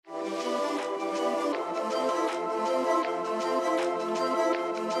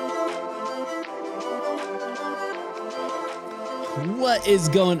What is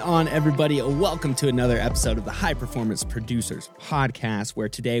going on, everybody? Welcome to another episode of the High Performance Producers Podcast, where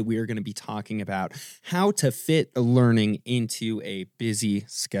today we are going to be talking about how to fit learning into a busy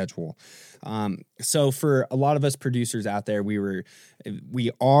schedule. So for a lot of us producers out there, we were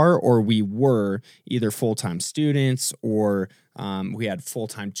either full-time students or we had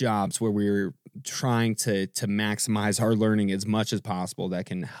full-time jobs where we were trying to maximize our learning as much as possible that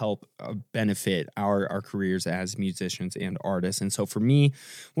can help benefit our careers as musicians and artists. And so for me,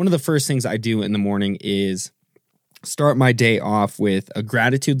 one of the first things I do in the morning is start my day off with a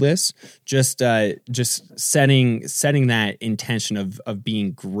gratitude list, just setting that intention of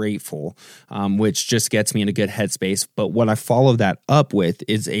being grateful, which just gets me in a good headspace. But what I follow that up with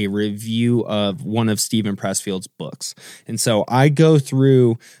is a review of one of Steven Pressfield's books. And so I go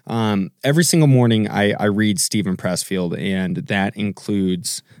through every single morning, I read Steven Pressfield, and that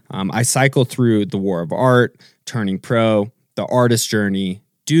includes, I cycle through The War of Art, Turning Pro, The Artist's Journey,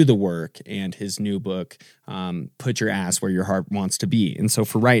 Do the Work, and his new book, Put Your Ass Where Your Heart Wants to Be. And so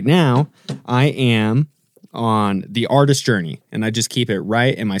for right now, I am on The Artist's Journey, and I just keep it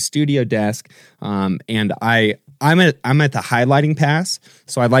right in my studio desk. And I'm at the highlighting pass,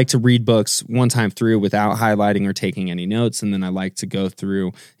 so I like to read books one time through without highlighting or taking any notes, and then I like to go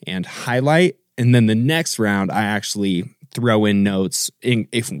through and highlight. And then the next round, I actually throw in notes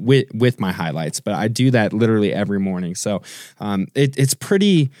with my highlights, but I do that literally every morning. So it's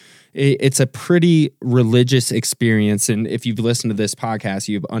a pretty religious experience. And if you've listened to this podcast,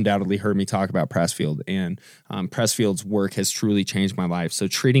 you've undoubtedly heard me talk about Pressfield, and Pressfield's work has truly changed my life. So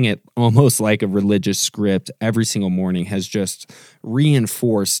treating it almost like a religious script every single morning has just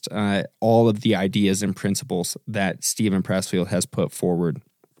reinforced all of the ideas and principles that Steven Pressfield has put forward.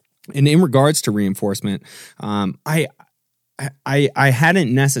 And in regards to reinforcement, I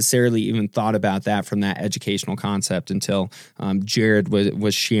hadn't necessarily even thought about that from that educational concept until Jared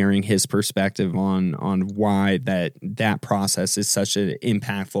was sharing his perspective on why that process is such an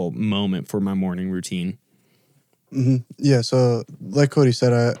impactful moment for my morning routine. Mm-hmm. Yeah, so like Cody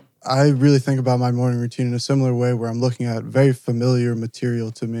said, I really think about my morning routine in a similar way, where I'm looking at very familiar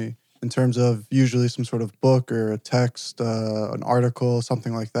material to me in terms of usually some sort of book or a text, an article,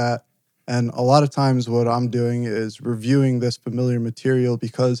 something like that. And a lot of times what I'm doing is reviewing this familiar material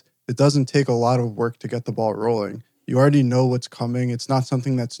because it doesn't take a lot of work to get the ball rolling. You already know what's coming. It's not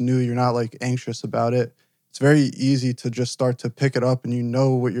something that's new. You're not like anxious about it. It's very easy to just start to pick it up, and you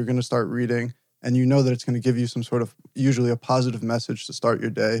know what you're going to start reading, and you know that it's going to give you some sort of usually a positive message to start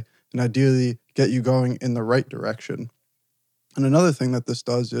your day and ideally get you going in the right direction. And another thing that this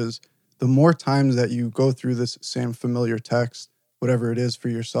does is the more times that you go through this same familiar text, whatever it is for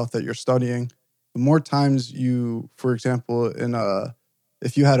yourself that you're studying, the more times you, for example,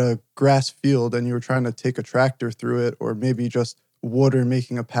 if you had a grass field and you were trying to take a tractor through it, or maybe just water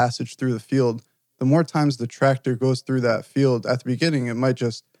making a passage through the field, the more times the tractor goes through that field, at the beginning it might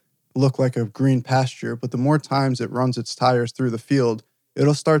just look like a green pasture, but the more times it runs its tires through the field,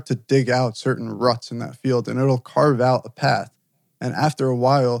 it'll start to dig out certain ruts in that field, and it'll carve out a path. And after a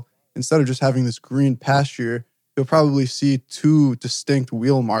while, instead of just having this green pasture, you'll probably see two distinct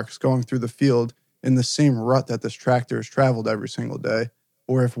wheel marks going through the field in the same rut that this tractor has traveled every single day.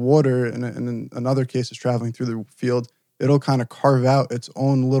 Or if water, in another case, is traveling through the field, it'll kind of carve out its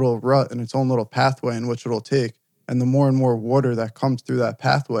own little rut and its own little pathway in which it'll take. And the more and more water that comes through that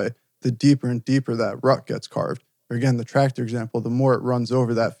pathway, the deeper and deeper that rut gets carved. Or again, the tractor example, the more it runs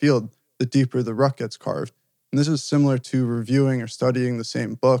over that field, the deeper the rut gets carved. And this is similar to reviewing or studying the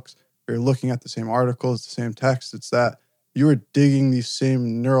same books, or looking at the same articles, the same text. It's that you are digging these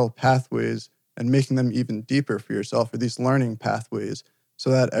same neural pathways and making them even deeper for yourself, or these learning pathways, so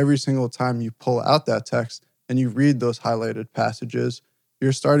that every single time you pull out that text and you read those highlighted passages,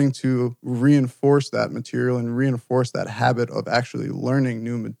 you're starting to reinforce that material and reinforce that habit of actually learning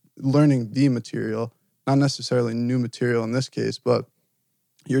the material, not necessarily new material in this case, but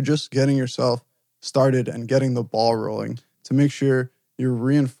you're just getting yourself started and getting the ball rolling to make sure you're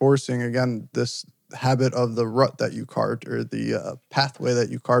reinforcing, again, this habit of the rut that you carved, or the pathway that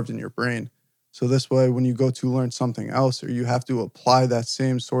you carved in your brain. So this way, when you go to learn something else, or you have to apply that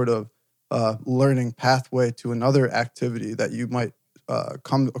same sort of learning pathway to another activity that you might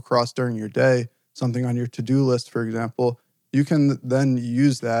come across during your day, something on your to-do list, for example, you can then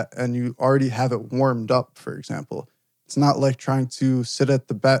use that and you already have it warmed up, for example. It's not like trying to sit at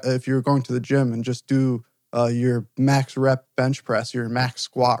if you're going to the gym and just do your max rep bench press, your max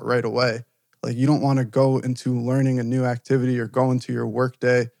squat right away. Like, you don't want to go into learning a new activity or go into your work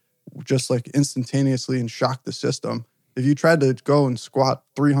day just like instantaneously and shock the system. If you tried to go and squat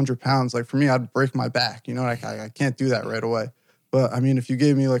 300 pounds, like for me, I'd break my back. You know, I can't do that right away. But I mean, if you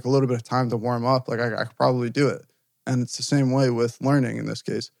gave me like a little bit of time to warm up, like I could probably do it. And it's the same way with learning in this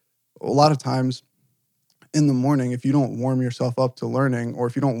case. A lot of times in the morning, if you don't warm yourself up to learning, or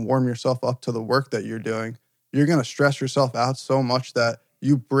if you don't warm yourself up to the work that you're doing, you're going to stress yourself out so much that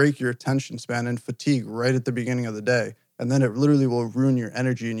you break your attention span and fatigue right at the beginning of the day. And then it literally will ruin your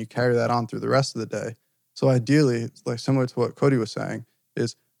energy and you carry that on through the rest of the day. So ideally, it's like similar to what Cody was saying,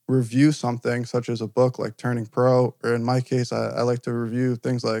 is review something such as a book like Turning Pro, or in my case, I like to review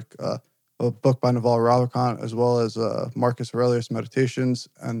things like a book by Naval Ravikant, as well as Marcus Aurelius Meditations.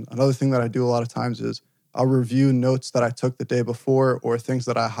 And another thing that I do a lot of times is I'll review notes that I took the day before, or things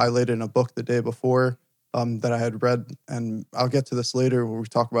that I highlighted in a book the day before that I had read. And I'll get to this later where we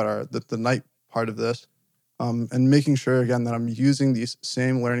talk about the night part of this. And making sure, again, that I'm using these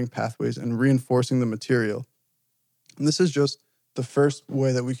same learning pathways and reinforcing the material. And this is just the first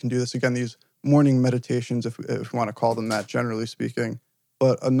way that we can do this. Again, these morning meditations, if we want to call them that, generally speaking.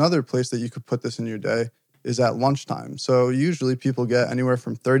 But another place that you could put this in your day is at lunchtime. So usually people get anywhere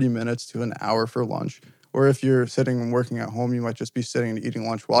from 30 minutes to an hour for lunch. Or if you're sitting and working at home, you might just be sitting and eating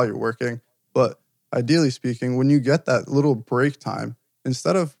lunch while you're working. But ideally speaking, when you get that little break time,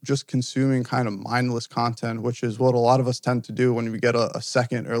 instead of just consuming kind of mindless content, which is what a lot of us tend to do when we get a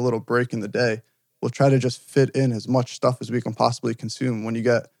second or a little break in the day, we'll try to just fit in as much stuff as we can possibly consume. When you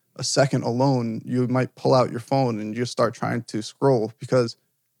get a second alone, you might pull out your phone and just start trying to scroll, because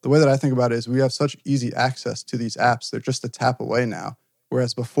the way that I think about it is we have such easy access to these apps. They're just a tap away now.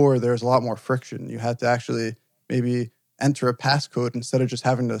 Whereas before, there's a lot more friction. You had to actually maybe enter a passcode instead of just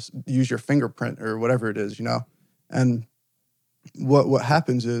having to use your fingerprint or whatever it is, And what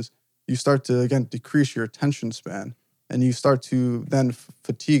happens is you start to, again, decrease your attention span, and you start to then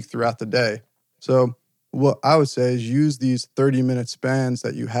fatigue throughout the day. So what I would say is use these 30-minute spans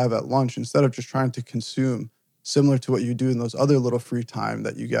that you have at lunch instead of just trying to consume, similar to what you do in those other little free time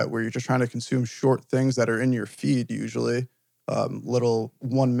that you get where you're just trying to consume short things that are in your feed usually. Little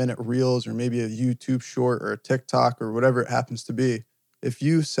 1-minute reels, or maybe a YouTube short or a TikTok or whatever it happens to be. If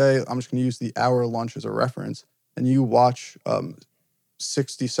you say, I'm just going to use the hour lunch as a reference, and you watch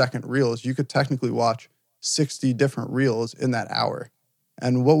 60-second reels, you could technically watch 60 different reels in that hour.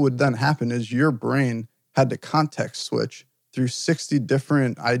 And what would then happen is your brain had to context switch through 60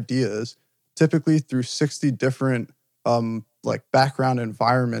 different ideas, typically through 60 different like background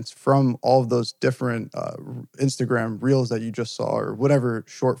environments from all of those different Instagram reels that you just saw, or whatever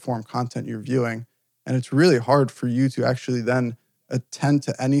short form content you're viewing. And it's really hard for you to actually then attend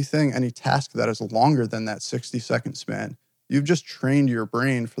to any task that is longer than that 60-second span. You've just trained your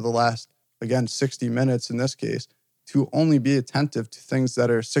brain for the last, again, 60 minutes in this case, to only be attentive to things that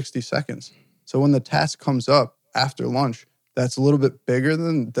are 60 seconds. So when the task comes up after lunch, that's a little bit bigger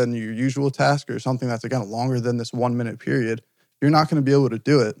than your usual task, or something that's, again, longer than this 1-minute period, you're not going to be able to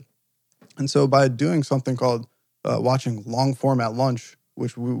do it. And so by doing something called watching long form at lunch,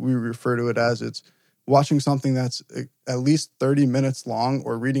 which we refer to it as, it's watching something that's at least 30 minutes long,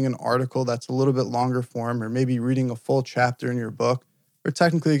 or reading an article that's a little bit longer form, or maybe reading a full chapter in your book, or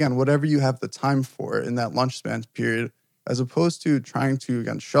technically, again, whatever you have the time for in that lunch span period, as opposed to trying to,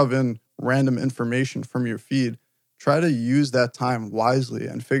 again, shove in random information from your feed. Try to use that time wisely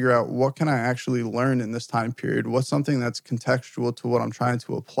and figure out, what can I actually learn in this time period? What's something that's contextual to what I'm trying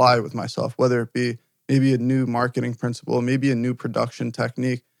to apply with myself, whether it be maybe a new marketing principle, maybe a new production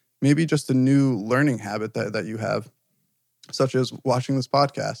technique, maybe just a new learning habit that you have, such as watching this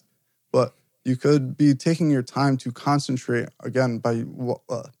podcast. But you could be taking your time to concentrate, again, by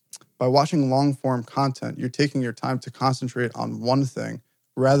watching long form content. You're taking your time to concentrate on one thing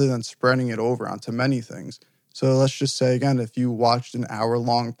rather than spreading it over onto many things. So let's just say, again, if you watched an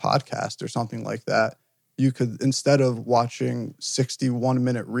hour-long podcast or something like that, you could, instead of watching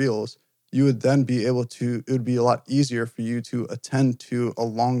 61-minute reels, you would then be able to, it would be a lot easier for you to attend to a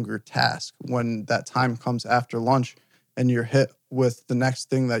longer task when that time comes after lunch and you're hit with the next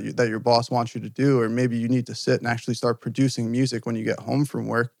thing that your boss wants you to do, or maybe you need to sit and actually start producing music when you get home from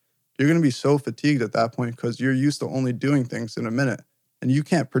work. You're going to be so fatigued at that point because you're used to only doing things in a minute. And you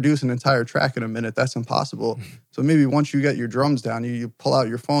can't produce an entire track in a minute. That's impossible. So maybe once you get your drums down, you pull out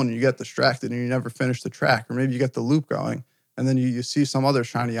your phone and you get distracted and you never finish the track. Or maybe you get the loop going and then you see some other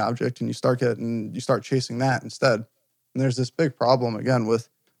shiny object and you start chasing that instead. And there's this big problem, again, with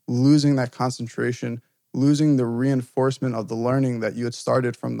losing that concentration, losing the reinforcement of the learning that you had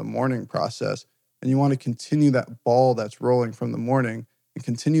started from the morning process. And you want to continue that ball that's rolling from the morning and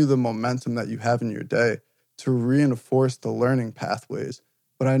continue the momentum that you have in your day to reinforce the learning pathways.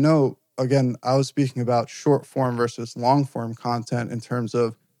 But I know, again, I was speaking about short form versus long form content in terms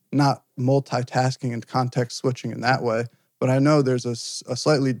of not multitasking and context switching in that way. But I know there's a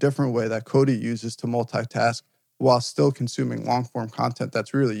slightly different way that Cody uses to multitask while still consuming long form content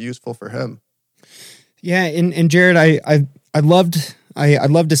that's really useful for him. Yeah, and Jared, I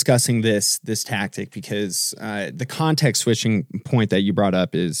love discussing this tactic because the context switching point that you brought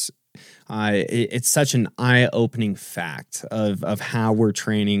up is it's such an eye-opening fact of how we're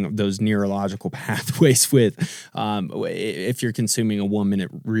training those neurological pathways with if you're consuming a 1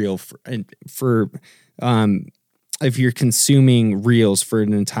 minute reel if you're consuming reels for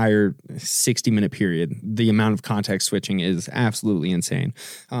an entire 60-minute period, the amount of context switching is absolutely insane.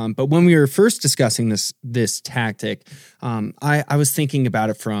 But when we were first discussing this tactic, I was thinking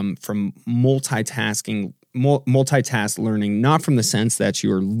about it from multitasking, multitask learning, not from the sense that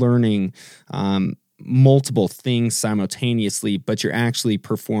you're learning multiple things simultaneously, but you're actually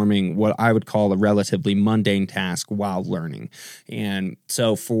performing what I would call a relatively mundane task while learning. And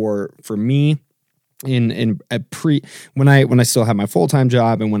so for me, when I still had my full-time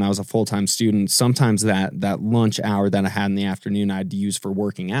job and when I was a full-time student, sometimes that lunch hour that I had in the afternoon I'd use for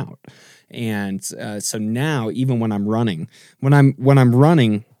working out. And so now even when I'm running,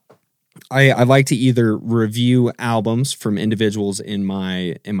 I like to either review albums from individuals in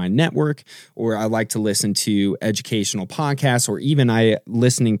my network, or I like to listen to educational podcasts, or even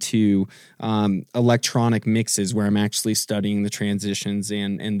listening to electronic mixes where I'm actually studying the transitions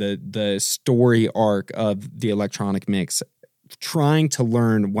and the story arc of the electronic mix, trying to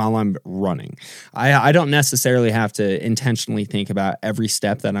learn while I'm running. I don't necessarily have to intentionally think about every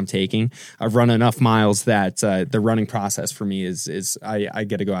step that I'm taking. I've run enough miles that the running process for me is I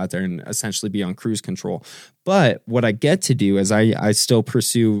get to go out there and essentially be on cruise control. But what I get to do is I still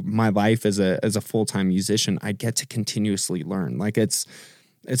pursue my life as a full-time musician. I get to continuously learn. Like it's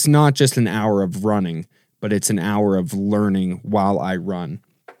not just an hour of running, but it's an hour of learning while I run.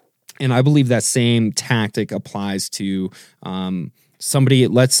 And I believe that same tactic applies to somebody.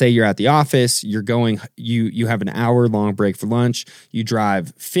 Let's say you're at the office, you have an hour long break for lunch, you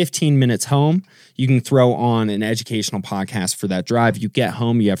drive 15 minutes home, you can throw on an educational podcast for that drive. You get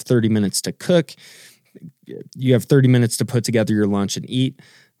home, you have 30 minutes to cook, you have 30 minutes to put together your lunch and eat.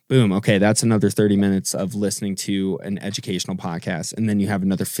 Boom. Okay, that's another 30 minutes of listening to an educational podcast. And then you have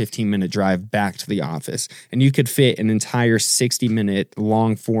another 15-minute drive back to the office. And you could fit an entire 60-minute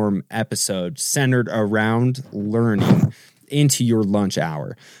long-form episode centered around learning into your lunch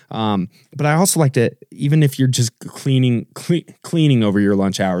hour. But I also like to, even if you're just cleaning over your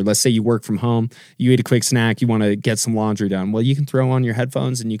lunch hour, let's say you work from home, you ate a quick snack, you want to get some laundry done. Well, you can throw on your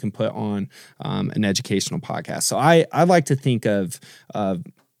headphones and you can put on an educational podcast. So I like to think of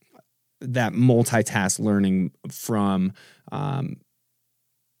that multitask learning from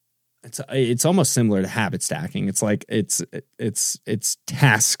it's almost similar to habit stacking. It's like it's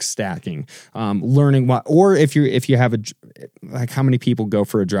task stacking, learning what, or if you have like how many people go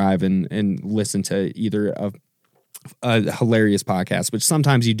for a drive and listen to either a hilarious podcast, which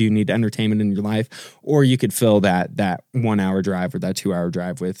sometimes you do need entertainment in your life, or you could fill that 1 hour drive or that 2 hour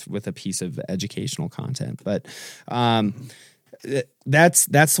drive with a piece of educational content. But that's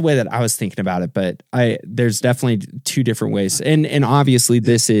the way that I was thinking about it. But there's definitely two different ways. And obviously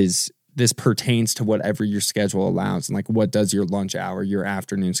this pertains to whatever your schedule allows. And like, what does your lunch hour, your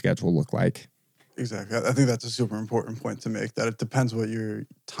afternoon schedule look like? Exactly. I think that's a super important point to make, that it depends what your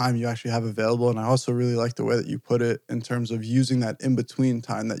time you actually have available. And I also really like the way that you put it in terms of using that in-between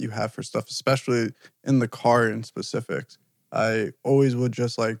time that you have for stuff, especially in the car in specifics. I always would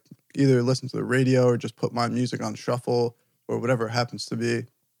just like either listen to the radio or just put my music on shuffle or whatever it happens to be.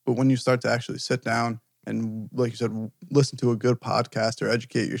 But when you start to actually sit down and, like you said, listen to a good podcast or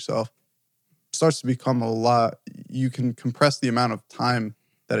educate yourself, it starts to become a lot. You can compress the amount of time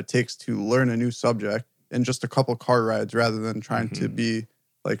that it takes to learn a new subject in just a couple car rides rather than trying to be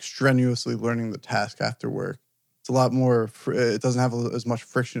like strenuously learning the task after work. It's a lot more, it doesn't have as much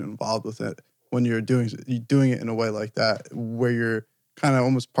friction involved with it when you're doing it in a way like that, where you're kind of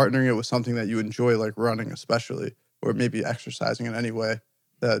almost partnering it with something that you enjoy, like running especially, or maybe exercising in any way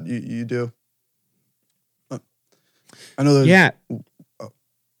that you do. I know there's,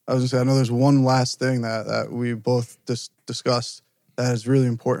 I was gonna say, I know there's one last thing that we both discussed that is really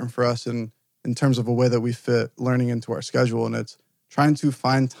important for us in terms of a way that we fit learning into our schedule, and it's trying to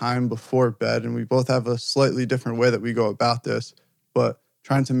find time before bed. And we both have a slightly different way that we go about this, but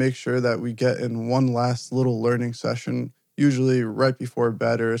trying to make sure that we get in one last little learning session, usually right before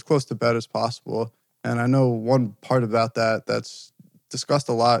bed or as close to bed as possible. And I know one part about that's discussed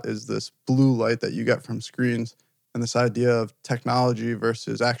a lot is this blue light that you get from screens, and this idea of technology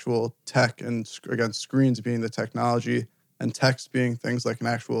versus actual tech, and again, screens being the technology and text being things like an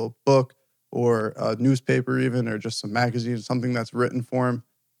actual book or a newspaper even, or just some magazine, something that's written form,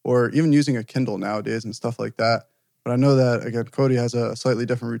 or even using a Kindle nowadays and stuff like that. But I know that, again, Cody has a slightly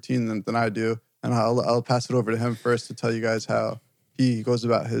different routine than I do. And I'll pass it over to him first to tell you guys how he goes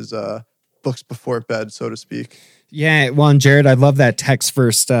about his books before bed, so to speak. Yeah, well, and Jared, I love that text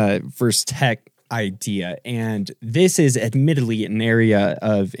first tech idea. And this is admittedly an area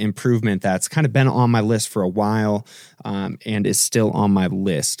of improvement that's kind of been on my list for a while, and is still on my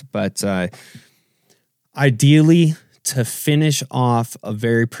list. But ideally, to finish off a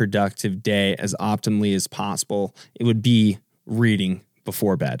very productive day as optimally as possible, it would be reading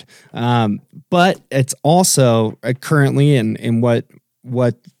before bed. But it's also currently, and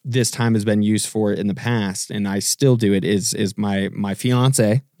what this time has been used for in the past, and I still do it, is my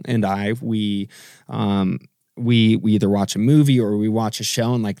fiance and I, we either watch a movie or we watch a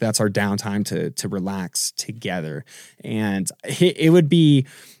show, and like that's our downtime to relax together. And it would be,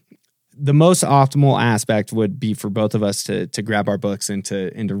 the most optimal aspect would be for both of us to grab our books and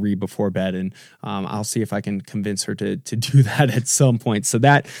to read before bed. And I'll see if I can convince her to do that at some point. So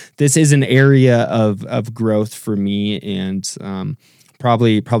that this is an area of growth for me. And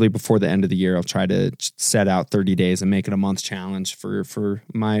probably before the end of the year, I'll try to set out 30 days and make it a month challenge for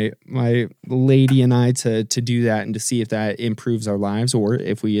my lady and I to do that, and to see if that improves our lives, or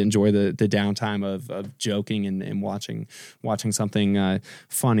if we enjoy the downtime of joking and watching something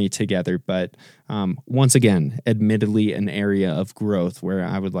funny together. But once again, admittedly an area of growth where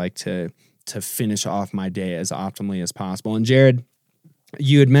I would like to finish off my day as optimally as possible. And Jared,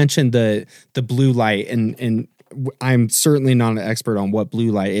 you had mentioned the blue light, and I'm certainly not an expert on what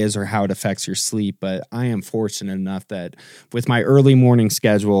blue light is or how it affects your sleep, but I am fortunate enough that with my early morning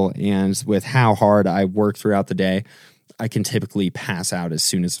schedule and with how hard I work throughout the day, I can typically pass out as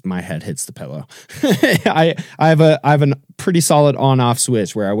soon as my head hits the pillow. I have a pretty solid on-off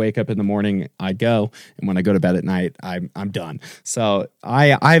switch where I wake up in the morning, I go, and when I go to bed at night, I'm done. So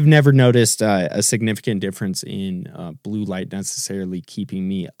I've never noticed a significant difference in blue light necessarily keeping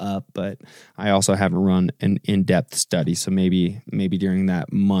me up, but I also haven't run an in-depth study. So maybe during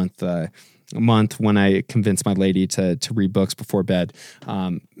that month when I convince my lady to read books before bed,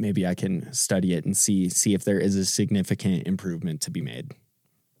 maybe I can study it and see if there is a significant improvement to be made.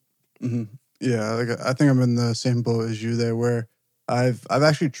 Mm-hmm. Yeah, like, I think I'm in the same boat as you there, where I've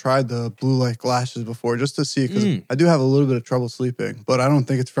actually tried the blue light glasses before just to see, because I do have a little bit of trouble sleeping, but I don't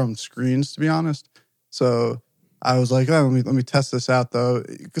think it's from screens, to be honest. So I was like, oh, let me test this out though,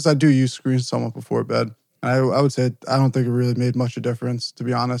 because I do use screens somewhat before bed. I would say I don't think it really made much of a difference, to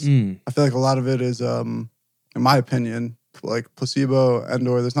be honest. I feel like a lot of it is, in my opinion, like placebo,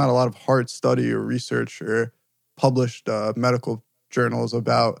 and/or there's not a lot of hard study or research or published medical journals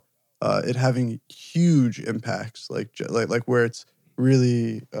about it having huge impacts, like where it's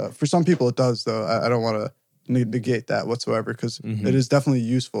really, for some people it does, though. I don't want to negate that whatsoever, because it is definitely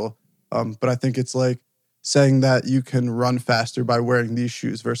useful. But I think it's like saying that you can run faster by wearing these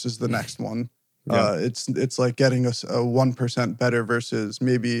shoes versus the next one. Yeah. It's like getting a 1% better versus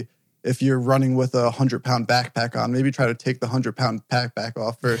maybe if you're running with a 100-pound backpack on, maybe try to take the 100-pound backpack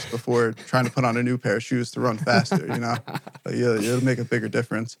off first before trying to put on a new pair of shoes to run faster, you know? It'll make a bigger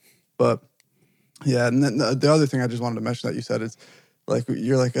difference. But yeah, and then the other thing I just wanted to mention that you said is like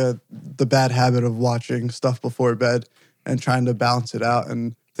you're like the bad habit of watching stuff before bed and trying to balance it out.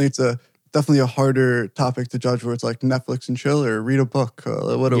 And I think it's definitely a harder topic to judge, where it's like Netflix and chill or read a book.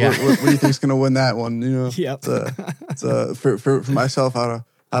 What do you think is going to win that one? You know, yep. For myself, I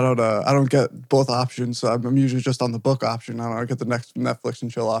don't get both options. So I'm usually just on the book option. I don't get the next Netflix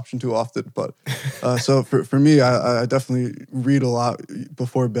and chill option too often. But so for me, I definitely read a lot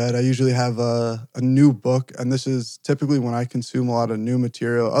before bed. I usually have a new book, and this is typically when I consume a lot of new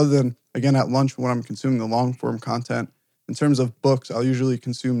material. Other than, again, at lunch when I'm consuming the long form content. In terms of books, I'll usually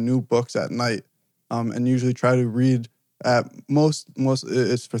consume new books at night, and usually try to read at most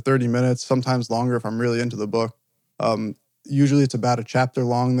it's for 30 minutes, sometimes longer if I'm really into the book. Usually it's about a chapter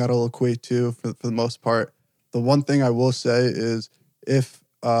long that'll equate to, for the most part. The one thing I will say is if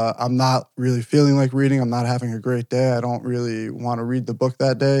I'm not really feeling like reading, I'm not having a great day, I don't really want to read the book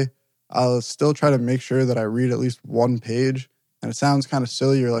that day, I'll still try to make sure that I read at least one page. And it sounds kind of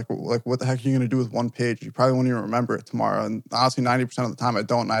silly. You're like, what the heck are you going to do with one page? You probably won't even remember it tomorrow. And honestly, 90% of the time I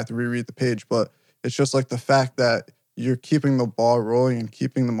don't, and I have to reread the page. But it's just like the fact that you're keeping the ball rolling and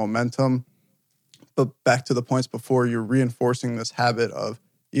keeping the momentum. But back to the points before, you're reinforcing this habit of,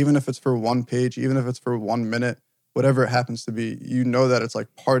 even if it's for one page, even if it's for 1 minute, whatever it happens to be, you know that it's like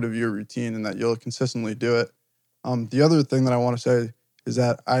part of your routine and that you'll consistently do it. The other thing that I want to say is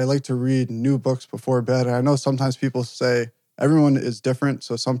that I like to read new books before bed. And I know sometimes people say, everyone is different.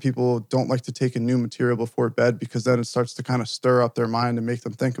 So some people don't like to take in new material before bed because then it starts to kind of stir up their mind and make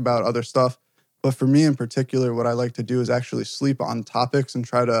them think about other stuff. But for me in particular, what I like to do is actually sleep on topics and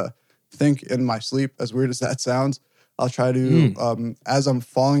try to think in my sleep, as weird as that sounds. I'll try to, as I'm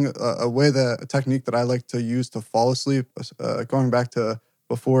falling, a technique that I like to use to fall asleep, going back to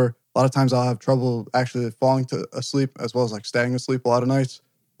before, a lot of times I'll have trouble actually falling to asleep as well as like staying asleep a lot of nights.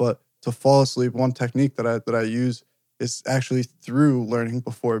 But to fall asleep, one technique that I use is actually through learning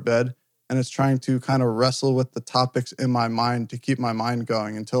before bed. And it's trying to kind of wrestle with the topics in my mind to keep my mind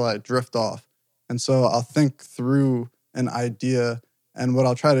going until I drift off. And so I'll think through an idea. And what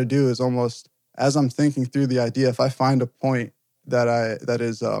I'll try to do is almost as I'm thinking through the idea, if I find a point that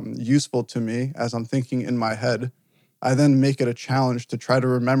is useful to me as I'm thinking in my head, I then make it a challenge to try to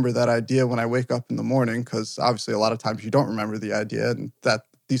remember that idea when I wake up in the morning, because obviously a lot of times you don't remember the idea and that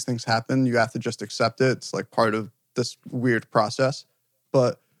these things happen. You have to just accept it. It's like part of this weird process.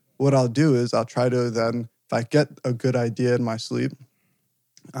 But what I'll do is I'll try to then, if I get a good idea in my sleep,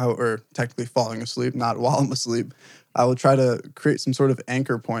 or technically falling asleep, not while I'm asleep, I will try to create some sort of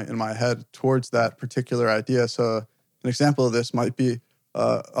anchor point in my head towards that particular idea. So an example of this might be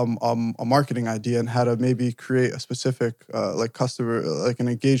a marketing idea and how to maybe create a specific like customer, like an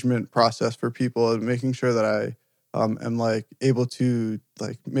engagement process for people, and making sure that I am like able to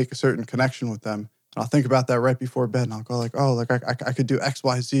like make a certain connection with them. And I'll think about that right before bed, and I'll go like, oh, like I could do X,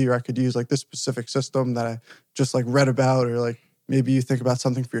 Y, Z, or I could use like this specific system that I just like read about, or like maybe you think about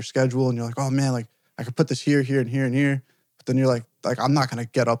something for your schedule and you're like, oh man, like I could put this here, here, and here, and here. But then you're like I'm not going to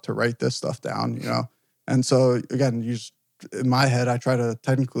get up to write this stuff down, you know? And so again, in my head, I try to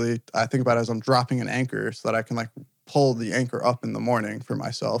I think about it as I'm dropping an anchor so that I can like pull the anchor up in the morning for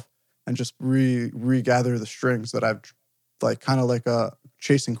myself and just regather the strings that I've like kind of like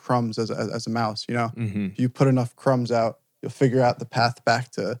chasing crumbs as a mouse, you know? If you put enough crumbs out, you'll figure out the path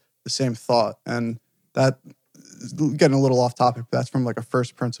back to the same thought. And that, getting a little off topic, but that's from like a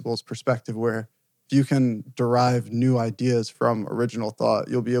first principles perspective, where if you can derive new ideas from original thought,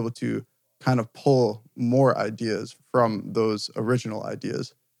 you'll be able to kind of pull more ideas from those original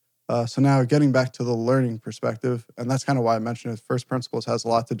ideas. So now getting back to the learning perspective, and that's kind of why I mentioned it, first principles has a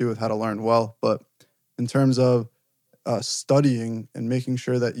lot to do with how to learn well. But in terms of studying and making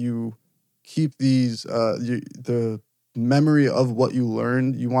sure that you keep the memory of what you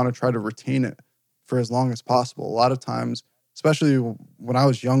learned, you want to try to retain it for as long as possible. A lot of times, especially when I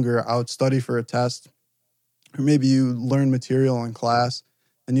was younger, I would study for a test, or maybe you learn material in class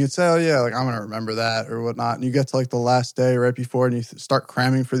and you'd say, oh yeah, like I'm going to remember that or whatnot. And you get to like the last day right before and you start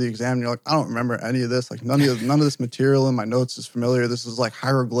cramming for the exam. And you're like, I don't remember any of this. Like none of this material in my notes is familiar. This is like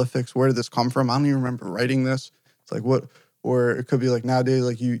hieroglyphics. Where did this come from? I don't even remember writing this. It's like what, or it could be like nowadays,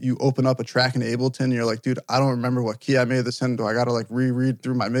 like you open up a track in Ableton and you're like, dude, I don't remember what key I made this in. Do I got to like reread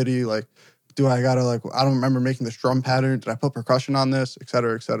through my MIDI? Like, do I got to like, I don't remember making this drum pattern. Did I put percussion on this, et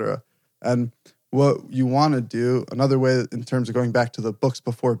cetera, et cetera. And what you want to do, another way in terms of going back to the books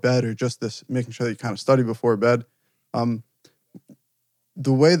before bed, or just this, making sure that you kind of study before bed,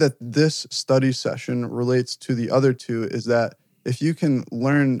 the way that this study session relates to the other two is that if you can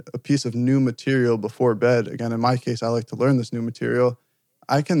learn a piece of new material before bed, again, in my case, I like to learn this new material,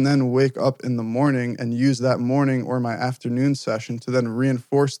 I can then wake up in the morning and use that morning or my afternoon session to then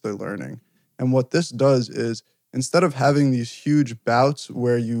reinforce the learning. And what this does is, instead of having these huge bouts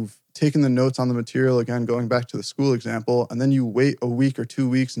where you've taken the notes on the material, again, going back to the school example, and then you wait a week or 2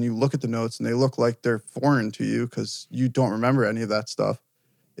 weeks and you look at the notes and they look like they're foreign to you because you don't remember any of that stuff.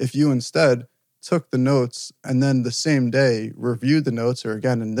 If you instead took the notes and then the same day reviewed the notes, or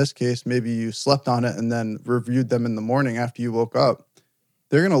again, in this case, maybe you slept on it and then reviewed them in the morning after you woke up,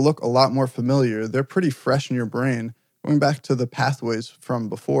 they're going to look a lot more familiar. They're pretty fresh in your brain. Going back to the pathways from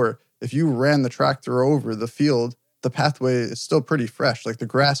before, if you ran the tractor over the field, the pathway is still pretty fresh. Like the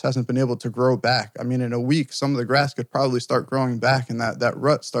grass hasn't been able to grow back. I mean, in a week, some of the grass could probably start growing back and that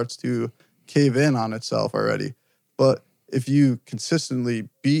rut starts to cave in on itself already. But if you consistently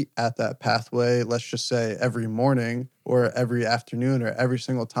beat at that pathway, let's just say every morning or every afternoon or every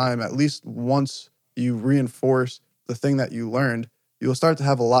single time, at least once you reinforce the thing that you learned, you'll start to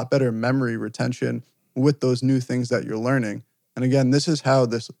have a lot better memory retention with those new things that you're learning. And again, this is how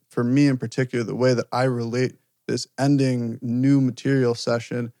this, for me in particular, the way that I relate this ending new material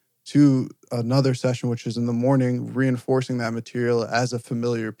session to another session, which is in the morning, reinforcing that material as a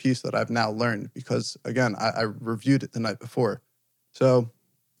familiar piece that I've now learned because, again, I reviewed it the night before. So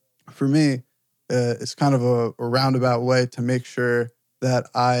for me, it's kind of a roundabout way to make sure that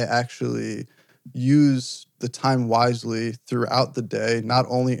I actually use the time wisely throughout the day, not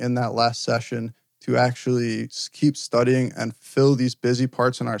only in that last session, to actually keep studying and fill these busy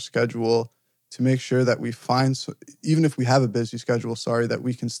parts in our schedule to make sure that we find, even if we have a busy schedule, that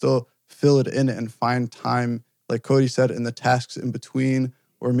we can still fill it in and find time, like Cody said, in the tasks in between,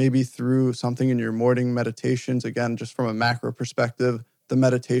 or maybe through something in your morning meditations. Again, just from a macro perspective, the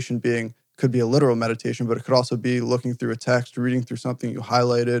meditation could be a literal meditation, but it could also be looking through a text, reading through something you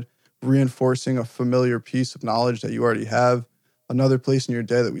highlighted, reinforcing a familiar piece of knowledge that you already have. Another place in your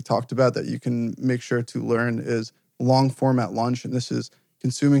day that we talked about that you can make sure to learn is long format lunch. And this is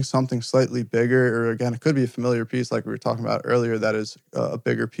consuming something slightly bigger, or again, it could be a familiar piece like we were talking about earlier that is a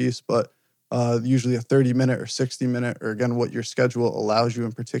bigger piece, but usually a 30-minute or 60-minute, or again, what your schedule allows you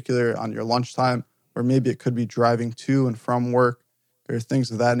in particular on your lunchtime, or maybe it could be driving to and from work or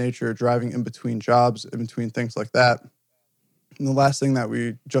things of that nature, driving in between jobs, in between things like that. And the last thing that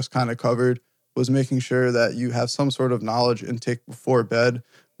we just kind of covered was making sure that you have some sort of knowledge intake before bed,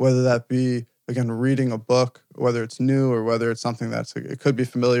 whether that be, again, reading a book, whether it's new or whether it's something it could be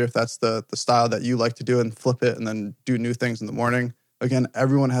familiar if that's the style that you like to do, and flip it and then do new things in the morning. Again,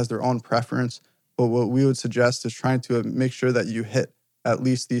 everyone has their own preference, but what we would suggest is trying to make sure that you hit at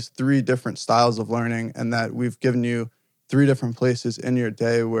least these 3 different styles of learning, and that we've given you 3 different places in your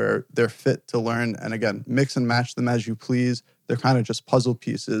day where they're fit to learn. And again, mix and match them as you please. They're kind of just puzzle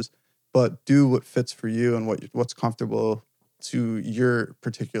pieces, but do what fits for you and what's comfortable to your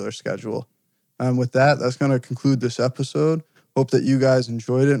particular schedule. And with that, that's going to conclude this episode. Hope that you guys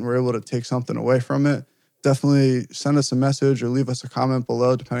enjoyed it and were able to take something away from it. Definitely send us a message or leave us a comment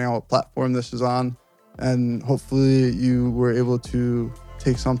below, depending on what platform this is on. And hopefully you were able to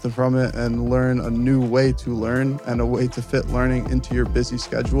take something from it and learn a new way to learn and a way to fit learning into your busy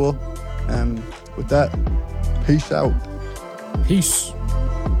schedule. And with that, peace out. Peace.